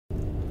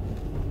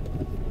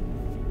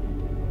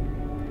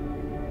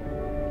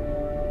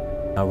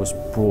I was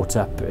brought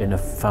up in a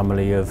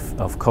family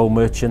of coal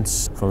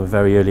merchants. From a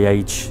very early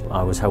age,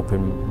 I was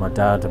helping my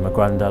dad and my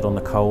granddad on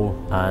the coal,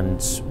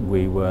 and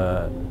we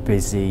were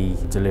busy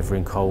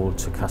delivering coal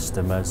to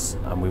customers,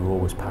 and we were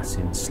always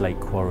passing slate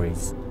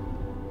quarries.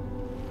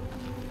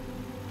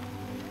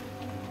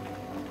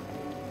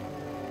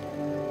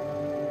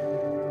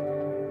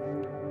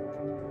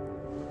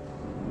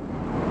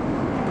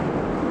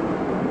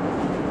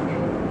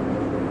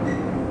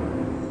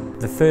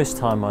 The first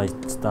time I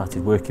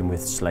started working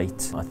with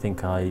slate, I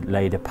think I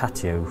laid a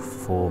patio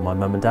for my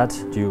mum and dad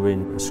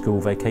during school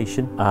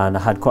vacation, and I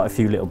had quite a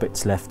few little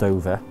bits left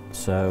over,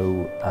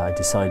 so I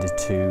decided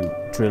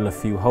to drill a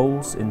few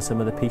holes in some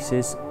of the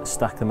pieces,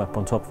 stack them up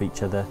on top of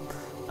each other,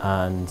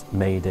 and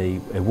made a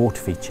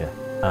water feature,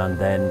 and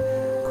then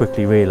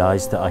quickly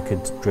realised that I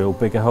could drill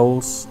bigger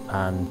holes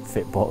and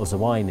fit bottles of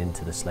wine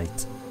into the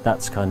slate.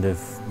 That's kind of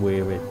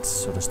where it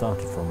sort of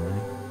started from,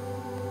 really.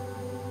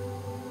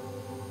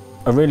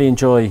 I really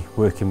enjoy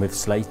working with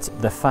slate.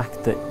 The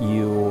fact that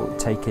you're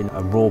taking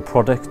a raw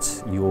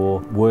product, you're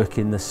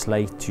working the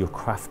slate, you're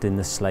crafting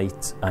the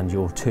slate, and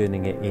you're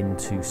turning it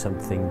into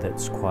something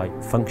that's quite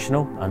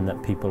functional and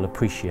that people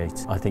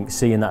appreciate. I think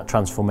seeing that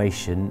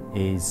transformation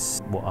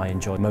is what I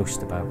enjoy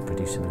most about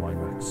producing the wine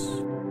racks.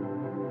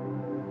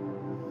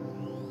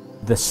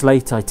 The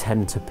slate I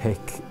tend to pick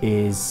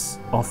is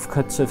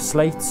offcuts of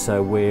slate,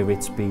 so where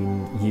it's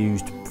been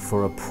used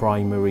for a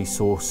primary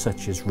source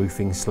such as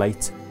roofing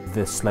slate.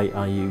 The slate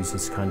I use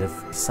is kind of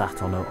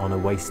sat on a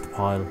waste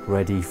pile,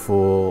 ready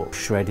for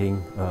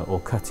shredding or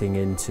cutting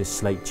into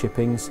slate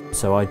chippings.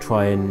 So I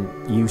try and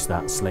use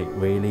that slate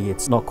really.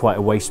 It's not quite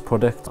a waste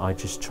product, I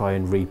just try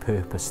and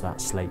repurpose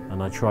that slate,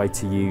 and I try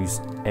to use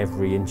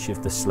every inch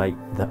of the slate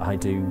that I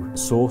do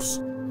source.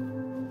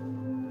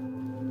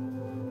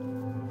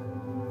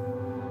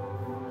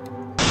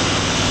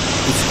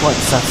 It's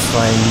quite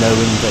satisfying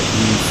knowing that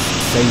you've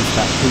saved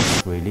that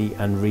piece really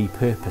and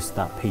repurposed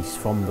that piece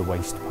from the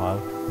waste pile.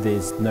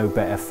 There's no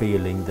better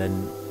feeling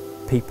than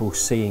people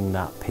seeing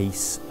that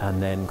piece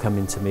and then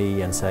coming to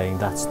me and saying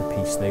that's the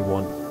piece they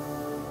want.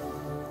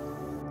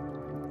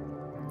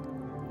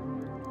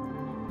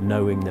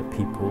 Knowing that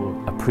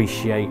people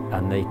appreciate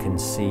and they can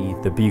see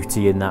the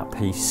beauty in that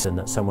piece and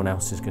that someone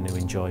else is going to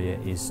enjoy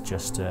it is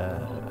just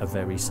a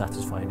very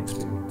satisfying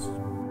experience.